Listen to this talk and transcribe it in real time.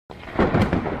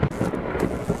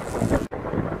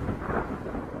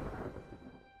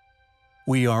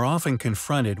We are often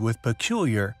confronted with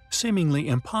peculiar, seemingly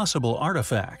impossible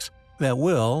artifacts that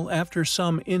will, after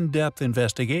some in-depth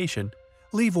investigation,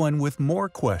 leave one with more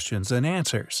questions than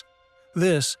answers.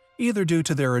 This, either due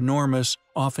to their enormous,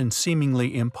 often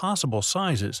seemingly impossible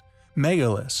sizes,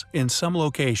 megaliths in some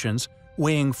locations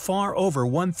weighing far over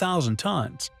 1,000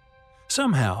 tons.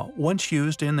 Somehow, once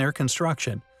used in their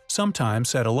construction, sometimes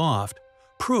set aloft,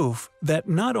 proof that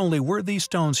not only were these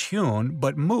stones hewn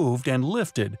but moved and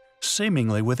lifted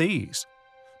seemingly with ease.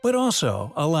 But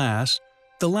also, alas,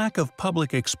 the lack of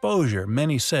public exposure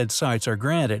many said sites are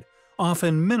granted,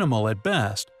 often minimal at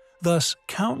best, thus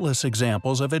countless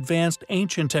examples of advanced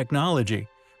ancient technology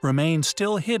remain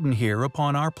still hidden here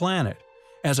upon our planet.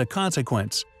 As a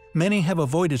consequence, many have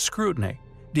avoided scrutiny.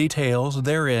 Details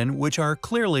therein which are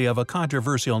clearly of a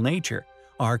controversial nature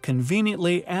are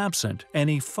conveniently absent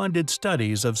any funded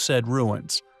studies of said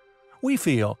ruins. We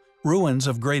feel ruins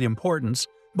of great importance,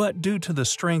 but due to the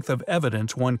strength of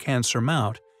evidence one can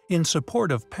surmount in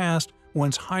support of past,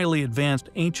 once highly advanced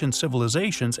ancient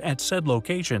civilizations at said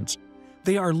locations,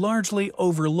 they are largely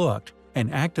overlooked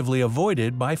and actively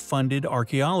avoided by funded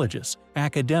archaeologists,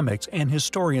 academics, and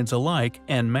historians alike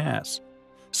en masse.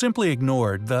 Simply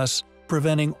ignored, thus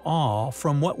preventing all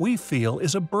from what we feel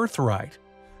is a birthright,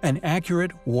 an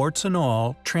accurate, warts and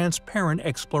all, transparent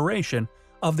exploration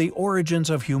of the origins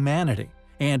of humanity,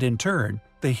 and in turn,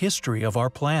 the history of our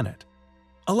planet.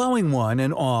 Allowing one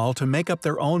and all to make up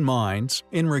their own minds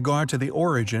in regard to the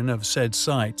origin of said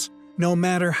sites, no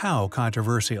matter how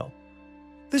controversial.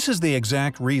 This is the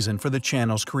exact reason for the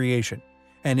channel's creation,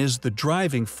 and is the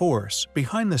driving force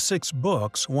behind the 6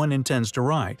 books one intends to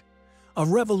write, a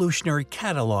revolutionary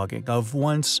cataloging of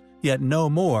once, yet no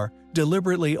more,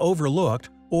 deliberately overlooked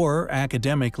or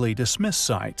academically dismissed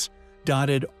sites,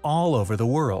 dotted all over the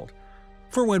world.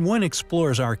 For when one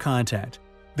explores our content,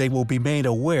 they will be made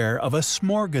aware of a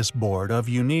smorgasbord of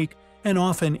unique and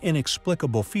often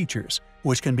inexplicable features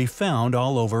which can be found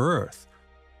all over Earth.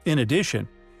 In addition,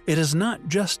 it is not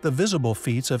just the visible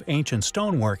feats of ancient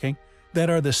stoneworking that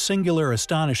are the singular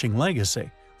astonishing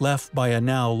legacy left by a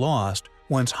now lost,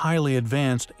 once highly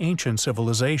advanced ancient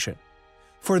civilization.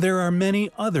 For there are many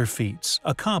other feats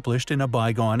accomplished in a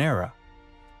bygone era.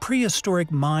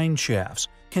 Prehistoric mine shafts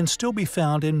can still be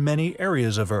found in many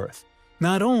areas of Earth.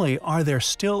 Not only are there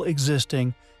still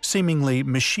existing, seemingly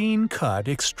machine-cut,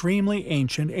 extremely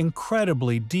ancient,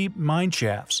 incredibly deep mine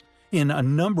shafts in a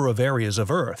number of areas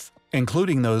of Earth,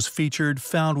 including those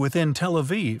found within Tel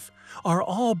Aviv, are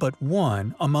all but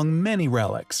one among many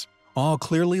relics, all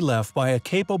clearly left by a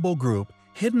capable group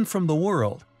hidden from the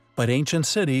world. But ancient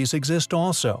cities exist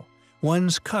also,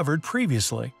 ones covered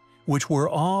previously, which were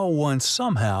all once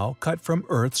somehow cut from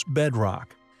Earth's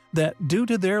bedrock, that due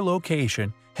to their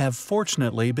location have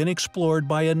fortunately been explored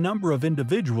by a number of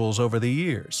individuals over the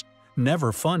years,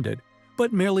 never funded,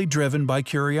 but merely driven by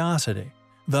curiosity.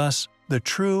 Thus, the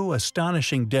true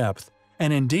astonishing depth,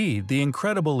 and indeed the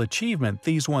incredible achievement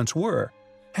these once were,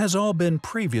 has all been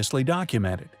previously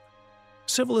documented.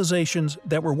 Civilizations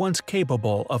that were once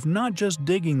capable of not just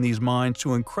digging these mines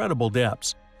to incredible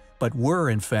depths, but were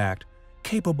in fact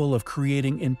capable of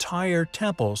creating entire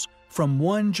temples from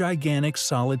one gigantic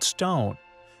solid stone,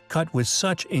 cut with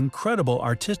such incredible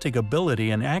artistic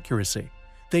ability and accuracy,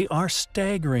 they are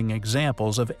staggering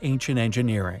examples of ancient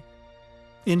engineering.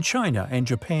 In China and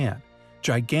Japan,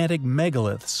 gigantic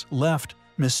megaliths left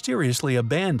mysteriously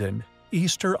abandoned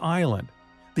Easter Island,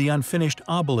 the unfinished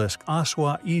obelisk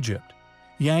Aswa, Egypt,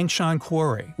 Yangshan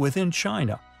Quarry within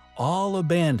China, all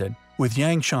abandoned, with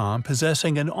Yangshan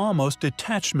possessing an almost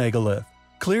detached megalith,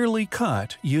 clearly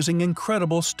cut using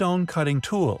incredible stone-cutting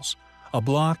tools, a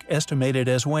block estimated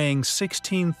as weighing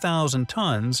 16,000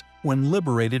 tons when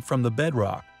liberated from the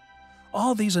bedrock.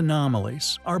 All these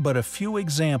anomalies are but a few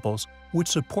examples which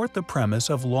support the premise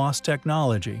of lost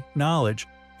technology, knowledge,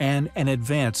 and an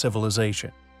advanced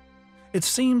civilization. It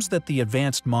seems that the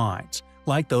advanced mines,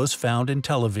 like those found in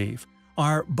Tel Aviv,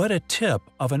 are but a tip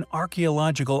of an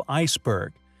archaeological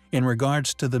iceberg in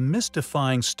regards to the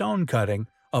mystifying stone-cutting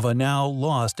of a now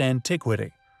lost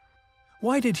antiquity.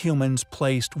 Why did humans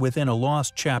placed within a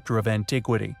lost chapter of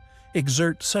antiquity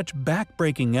exert such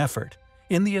back-breaking effort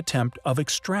in the attempt of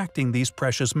extracting these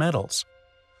precious metals?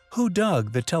 Who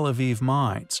dug the Tel Aviv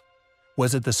mines?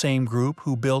 Was it the same group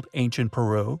who built ancient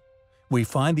Peru? We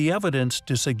find the evidence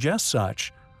to suggest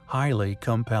such highly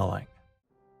compelling.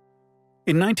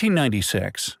 In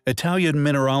 1996, Italian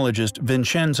mineralogist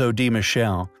Vincenzo Di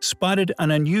Michele spotted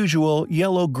an unusual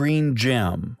yellow-green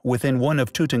gem within one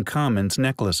of Tutankhamun's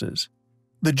necklaces.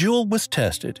 The jewel was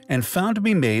tested and found to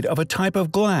be made of a type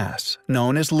of glass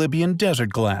known as Libyan desert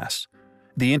glass.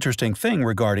 The interesting thing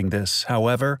regarding this,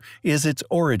 however, is its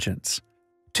origins.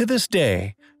 To this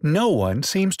day, no one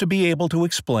seems to be able to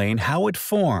explain how it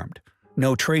formed.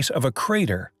 No trace of a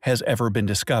crater has ever been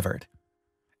discovered.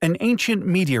 An ancient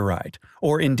meteorite,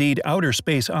 or indeed outer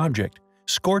space object,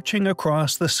 scorching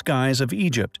across the skies of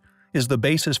Egypt, is the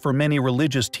basis for many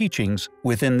religious teachings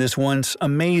within this once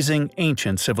amazing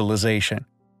ancient civilization.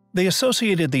 They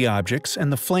associated the objects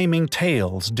and the flaming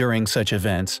tails during such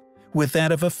events with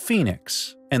that of a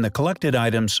phoenix, and the collected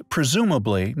items,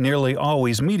 presumably nearly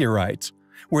always meteorites,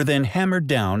 were then hammered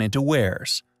down into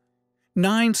wares.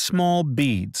 9 small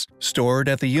beads, stored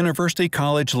at the University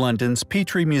College London's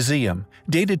Petrie Museum,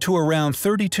 dated to around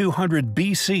 3200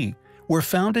 BC, were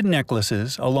found in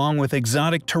necklaces along with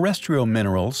exotic terrestrial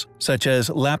minerals such as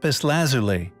lapis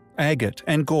lazuli, agate,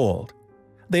 and gold.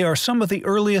 They are some of the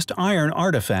earliest iron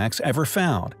artifacts ever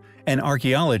found, and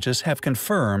archaeologists have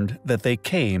confirmed that they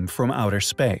came from outer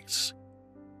space.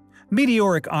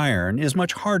 Meteoric iron is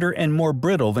much harder and more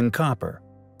brittle than copper.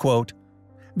 Quote,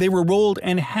 "They were rolled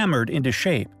and hammered into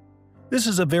shape. This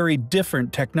is a very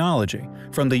different technology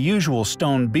from the usual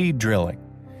stone bead drilling,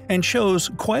 and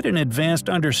shows quite an advanced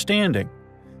understanding,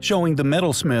 showing the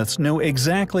metalsmiths knew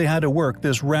exactly how to work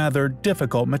this rather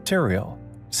difficult material,"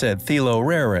 said Thilo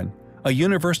Rehren, a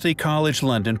University College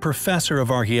London professor of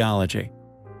archaeology.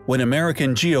 When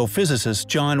American geophysicist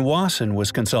John Wasson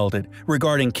was consulted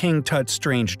regarding King Tut's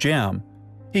strange gem,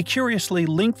 he curiously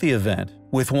linked the event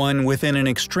with one within an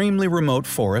extremely remote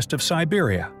forest of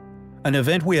Siberia, an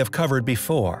event we have covered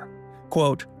before.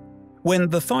 Quote, "When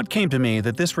the thought came to me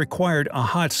that this required a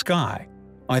hot sky,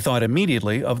 I thought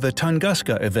immediately of the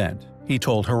Tunguska event," he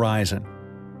told Horizon.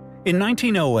 In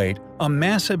 1908, a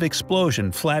massive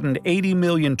explosion flattened 80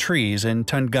 million trees in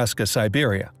Tunguska,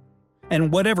 Siberia. And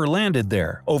whatever landed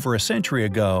there over a century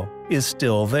ago is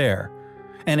still there,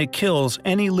 and it kills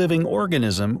any living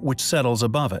organism which settles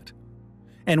above it.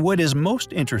 And what is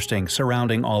most interesting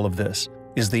surrounding all of this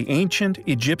is the ancient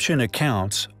Egyptian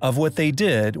accounts of what they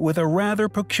did with a rather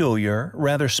peculiar,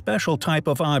 rather special type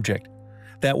of object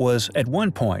that was, at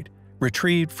one point,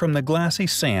 retrieved from the glassy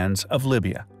sands of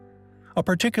Libya. A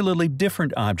particularly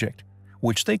different object,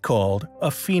 which they called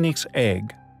a phoenix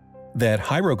egg. That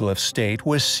hieroglyph state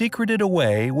was secreted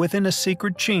away within a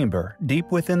secret chamber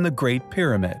deep within the Great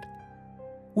Pyramid.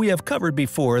 We have covered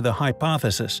before the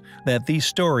hypothesis that these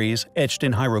stories etched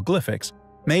in hieroglyphics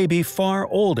may be far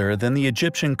older than the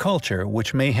Egyptian culture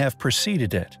which may have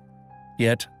preceded it.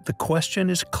 Yet the question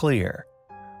is clear.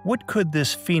 What could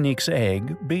this phoenix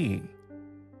egg be?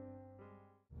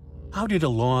 How did a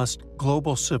lost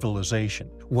global civilization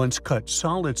once cut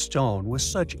solid stone with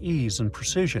such ease and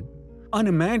precision?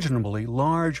 Unimaginably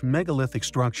large megalithic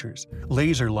structures,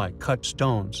 laser-like cut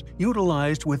stones,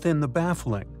 utilized within the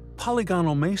baffling,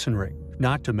 polygonal masonry,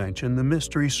 not to mention the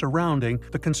mystery surrounding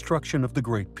the construction of the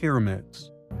Great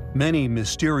Pyramids. Many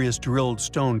mysterious drilled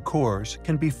stone cores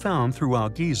can be found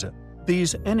throughout Giza.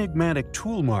 These enigmatic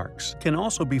tool marks can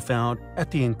also be found at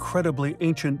the incredibly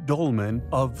ancient dolmen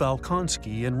of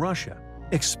Volkonsky in Russia,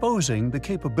 exposing the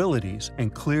capabilities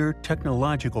and clear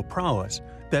technological prowess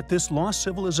that this lost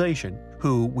civilization,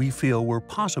 who we feel were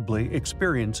possibly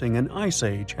experiencing an ice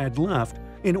age, had left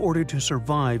in order to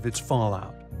survive its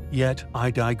fallout. Yet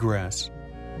I digress.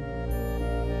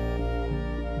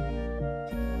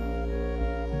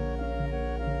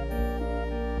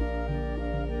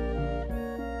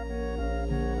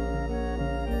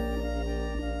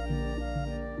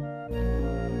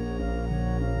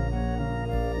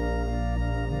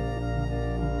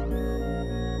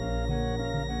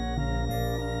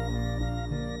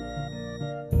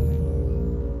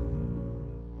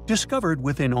 Discovered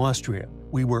within Austria,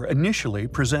 we were initially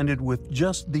presented with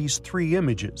just these 3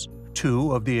 images,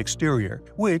 2 of the exterior,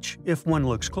 which, if one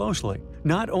looks closely,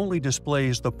 not only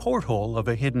displays the porthole of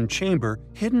a hidden chamber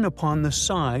hidden upon the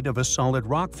side of a solid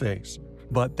rock face,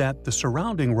 but that the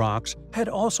surrounding rocks had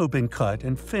also been cut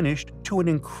and finished to an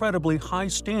incredibly high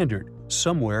standard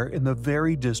somewhere in the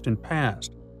very distant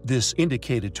past. This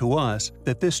indicated to us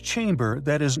that this chamber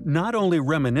that is not only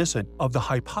reminiscent of the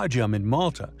hypogeum in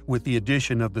Malta, with the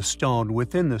addition of the stone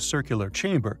within the circular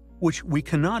chamber, which we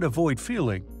cannot avoid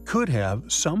feeling, could have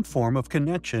some form of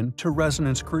connection to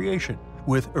resonance creation,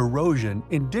 with erosion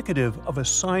indicative of a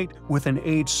site with an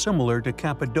age similar to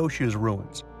Cappadocia's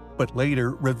ruins, but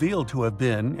later revealed to have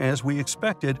been, as we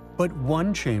expected, but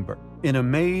one chamber, in a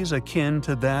maze akin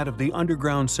to that of the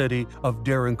underground city of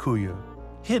Derinkuyu.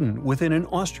 Hidden within an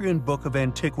Austrian book of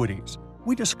antiquities,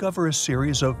 we discover a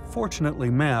series of fortunately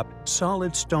mapped,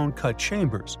 solid stone-cut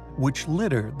chambers which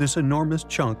litter this enormous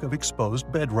chunk of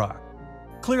exposed bedrock.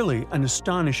 Clearly an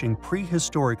astonishing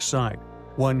prehistoric site,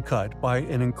 one cut by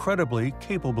an incredibly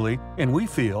capably, and we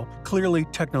feel, clearly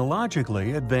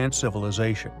technologically advanced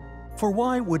civilization. For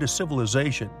why would a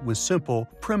civilization with simple,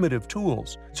 primitive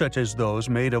tools, such as those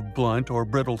made of blunt or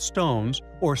brittle stones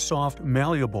or soft,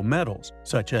 malleable metals,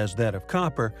 such as that of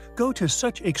copper, go to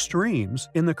such extremes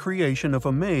in the creation of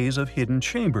a maze of hidden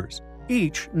chambers,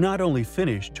 each not only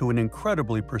finished to an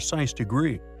incredibly precise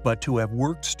degree, but to have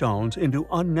worked stones into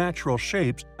unnatural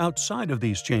shapes outside of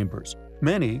these chambers,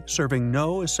 many serving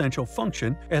no essential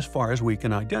function as far as we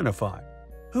can identify?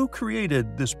 Who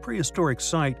created this prehistoric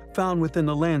site found within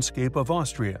the landscape of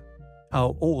Austria?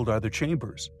 How old are the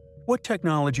chambers? What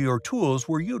technology or tools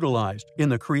were utilized in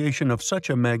the creation of such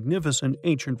a magnificent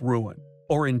ancient ruin?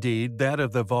 Or indeed that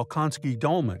of the Volkansky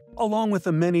dolmen, along with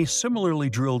the many similarly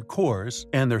drilled cores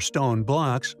and their stone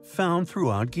blocks found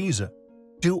throughout Giza?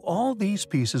 Do all these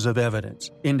pieces of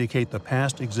evidence indicate the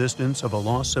past existence of a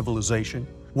lost civilization,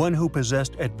 one who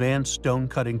possessed advanced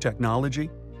stone-cutting technology?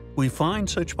 We find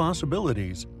such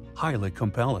possibilities highly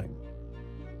compelling.